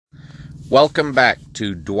Welcome back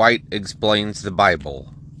to Dwight Explains the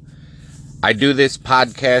Bible. I do this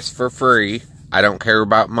podcast for free. I don't care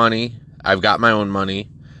about money. I've got my own money.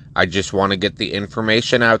 I just want to get the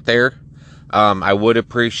information out there. I would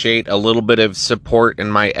appreciate a little bit of support in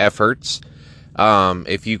my efforts.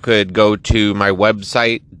 If you could go to my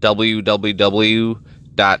website,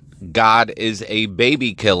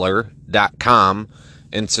 www.godisababykiller.com,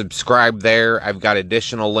 and subscribe there. I've got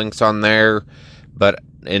additional links on there, but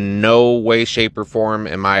in no way, shape, or form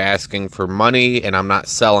am I asking for money, and I'm not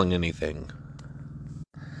selling anything.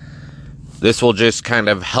 This will just kind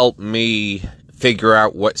of help me figure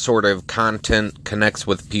out what sort of content connects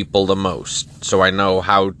with people the most, so I know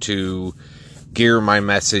how to gear my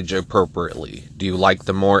message appropriately. Do you like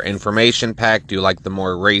the more information-packed? Do you like the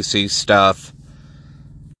more racy stuff?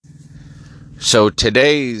 So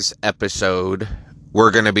today's episode,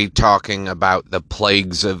 we're going to be talking about the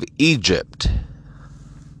plagues of Egypt.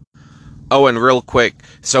 Oh, and real quick,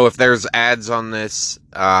 so if there's ads on this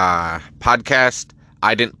podcast,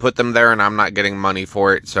 I didn't put them there and I'm not getting money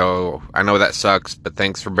for it, so I know that sucks, but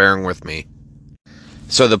thanks for bearing with me.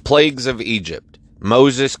 So the plagues of Egypt.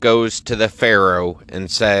 Moses goes to the Pharaoh and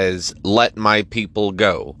says, "Let my people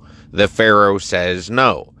go." The Pharaoh says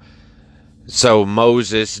no. So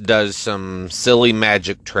Moses does some silly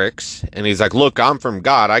magic tricks, and he's like, "Look, I'm from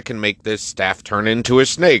God. I can make this staff turn into a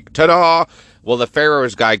snake. Ta-da!" Well, the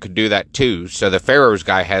Pharaoh's guy could do that too, so the Pharaoh's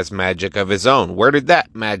guy has magic of his own. Where did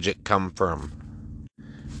that magic come from?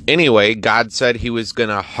 Anyway, God said he was going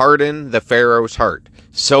to harden the Pharaoh's heart.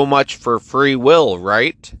 So much for free will,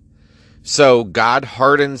 right? So God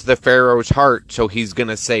hardens the Pharaoh's heart, so he's going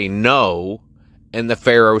to say no, and the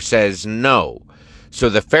Pharaoh says no. So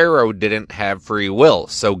the Pharaoh didn't have free will,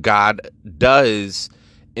 so God does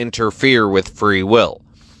interfere with free will.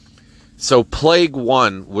 So plague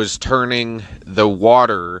 1 was turning the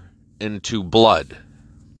water into blood.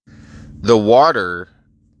 The water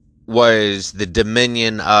was the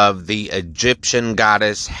dominion of the Egyptian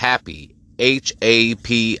goddess Hapi,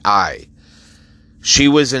 H-A-P-I. She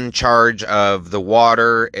was in charge of the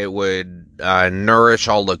water. It would nourish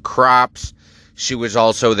all the crops. She was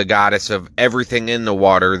also the goddess of everything in the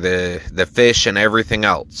water, the fish and everything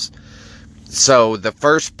else. So the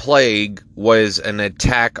first plague was an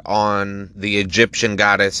attack on the Egyptian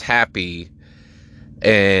goddess Hapi,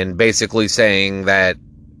 and basically saying that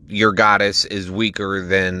your goddess is weaker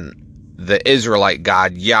than the Israelite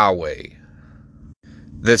god Yahweh.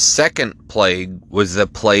 The second plague was the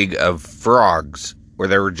plague of frogs, where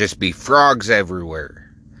there would just be frogs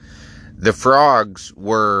everywhere. The frogs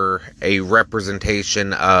were a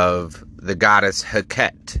representation of the goddess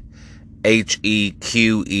Heket,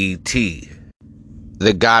 H-E-Q-E-T.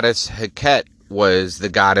 The goddess Heket was the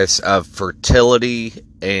goddess of fertility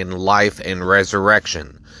and life and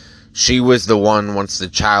resurrection. She was the one, once the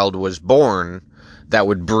child was born, that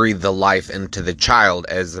would breathe the life into the child,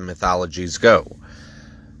 as the mythologies go.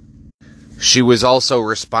 She was also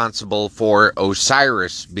responsible for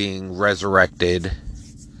Osiris being resurrected,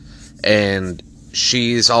 and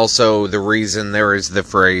she's also the reason there is the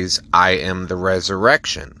phrase, "I am the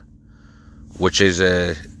resurrection," which is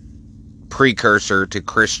a precursor to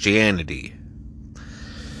Christianity.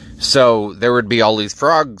 So there would be all these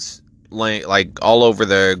frogs like all over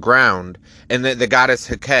the ground, and the goddess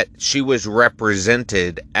Heket, she was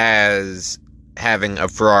represented as having a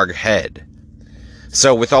frog head.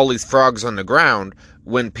 So with all these frogs on the ground,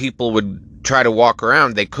 when people would try to walk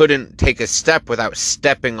around, they couldn't take a step without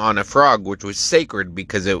stepping on a frog, which was sacred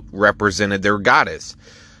because it represented their goddess.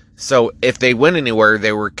 So if they went anywhere,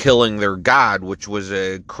 they were killing their god, which was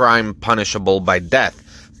a crime punishable by death.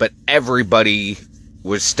 But everybody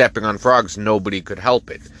was stepping on frogs. Nobody could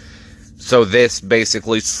help it. So this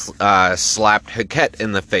basically slapped Heket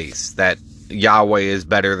in the face, that Yahweh is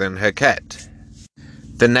better than Heket.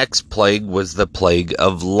 The next plague was the plague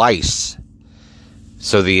of lice.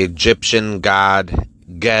 So the Egyptian god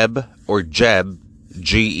Geb, or Jeb,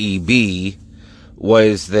 G-E-B,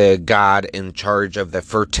 was the god in charge of the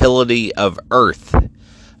fertility of earth,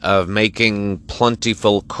 of making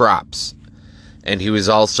plentiful crops. And he was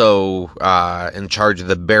also in charge of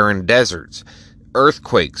the barren deserts.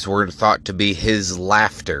 Earthquakes were thought to be his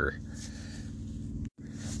laughter.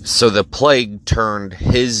 So the plague turned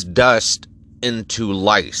his dust into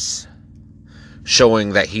lice,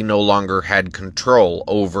 showing that he no longer had control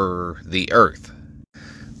over the earth.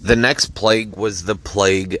 The next plague was the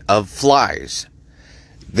plague of flies.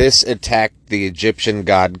 This attacked the Egyptian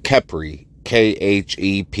god Khepri,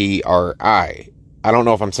 K-H-E-P-R-I. I don't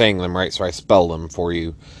know if I'm saying them right, so I spell them for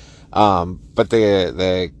you. But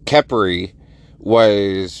the Khepri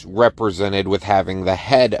was represented with having the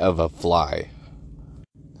head of a fly.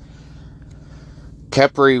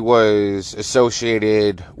 Khepri was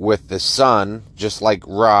associated with the sun, just like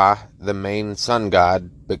Ra, the main sun god,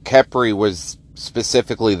 but Khepri was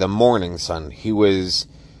specifically the morning sun. He was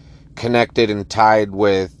connected and tied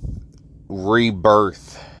with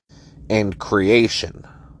rebirth and creation.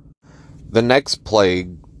 The next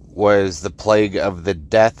plague was the plague of the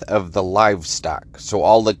death of the livestock, so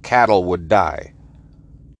all the cattle would die.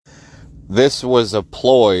 This was a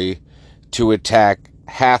ploy to attack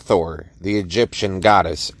Hathor, the Egyptian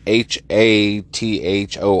goddess, Hathor,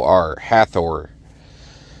 Hathor.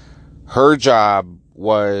 Her job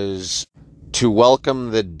was to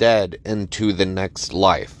welcome the dead into the next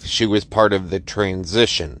life. She was part of the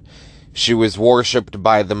transition. She was worshipped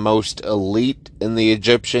by the most elite in the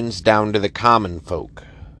Egyptians down to the common folk.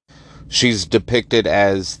 She's depicted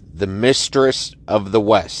as the mistress of the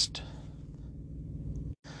West.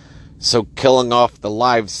 So killing off the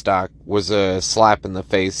livestock was a slap in the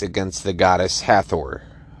face against the goddess Hathor.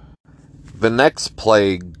 The next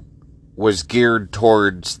plague was geared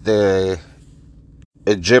towards the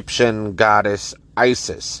Egyptian goddess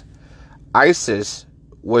Isis. Isis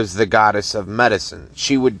was the goddess of medicine.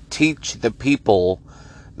 She would teach the people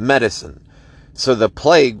medicine. So the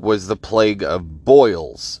plague was the plague of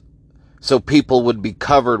boils. So people would be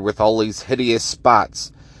covered with all these hideous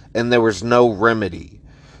spots, and there was no remedy.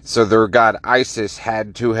 So their god Isis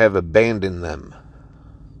had to have abandoned them.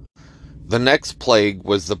 The next plague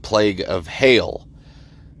was the plague of hail.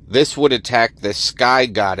 This would attack the sky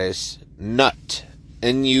goddess Nut,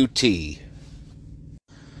 N-U-T.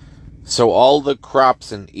 So all the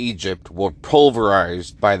crops in Egypt were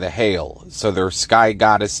pulverized by the hail, so their sky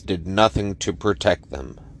goddess did nothing to protect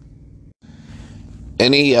them.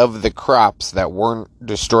 Any of the crops that weren't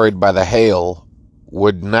destroyed by the hail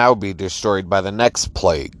would now be destroyed by the next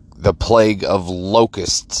plague, the plague of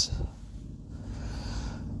locusts.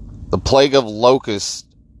 The plague of locusts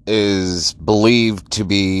is believed to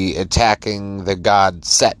be attacking the god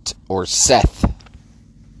Set, or Seth.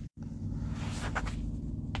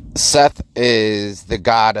 Seth is the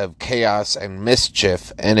god of chaos and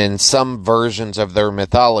mischief, and in some versions of their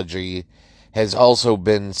mythology has also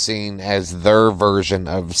been seen as their version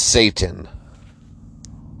of Satan.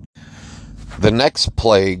 The next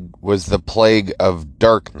plague was the plague of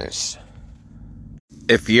darkness.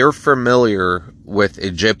 If you're familiar with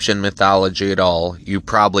Egyptian mythology at all, you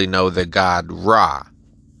probably know the god Ra.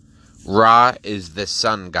 Ra is the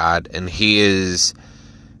sun god, and he is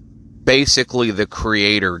basically the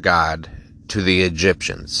creator god to the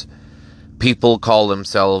Egyptians. People call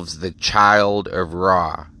themselves the child of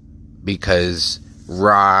Ra because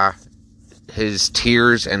Ra, his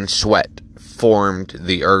tears and sweat formed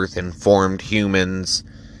the earth and formed humans.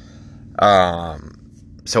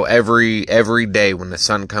 So every day when the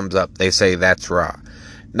sun comes up, they say that's Ra.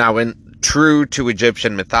 Now, in true to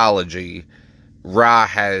Egyptian mythology, Ra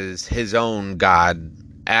has his own god,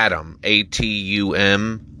 Atum,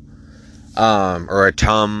 A-T-U-M, or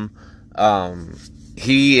Atum.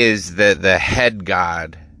 He is the head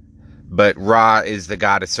god, but Ra is the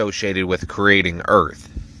god associated with creating earth.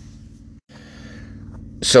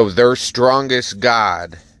 So their strongest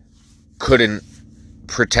god couldn't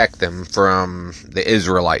protect them from the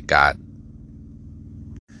Israelite god.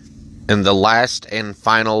 And the last and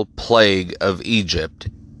final plague of Egypt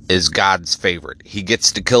is God's favorite. He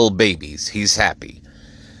gets to kill babies. He's happy.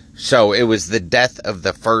 So it was the death of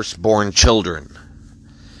the firstborn children.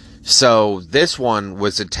 So this one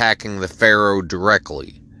was attacking the Pharaoh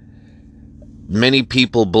directly. Many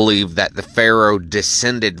people believe that the Pharaoh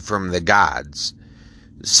descended from the gods.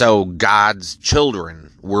 So God's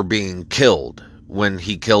children were being killed when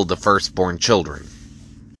he killed the firstborn children.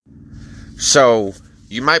 So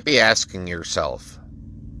you might be asking yourself,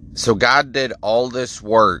 so God did all this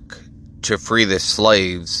work to free the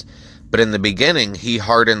slaves, but in the beginning he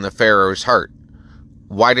hardened the Pharaoh's heart.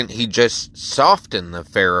 Why didn't he just soften the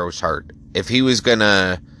Pharaoh's heart? If he was going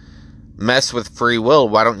to mess with free will,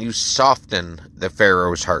 why don't you soften the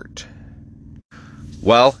Pharaoh's heart?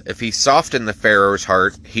 Well, if he softened the Pharaoh's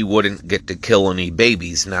heart, he wouldn't get to kill any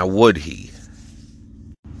babies, now would he?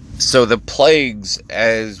 So the plagues,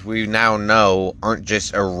 as we now know, aren't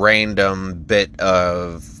just a random bit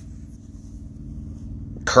of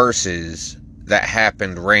curses that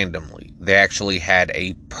happened randomly. They actually had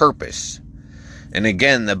a purpose. And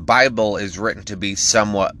again, the Bible is written to be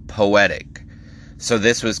somewhat poetic. So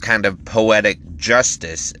this was kind of poetic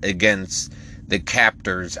justice against the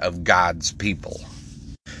captors of God's people.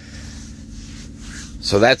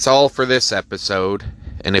 So that's all for this episode.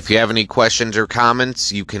 And if you have any questions or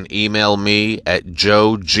comments, you can email me at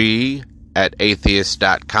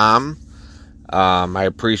joeg@atheist.com. I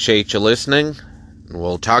appreciate you listening.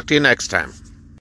 We'll talk to you next time.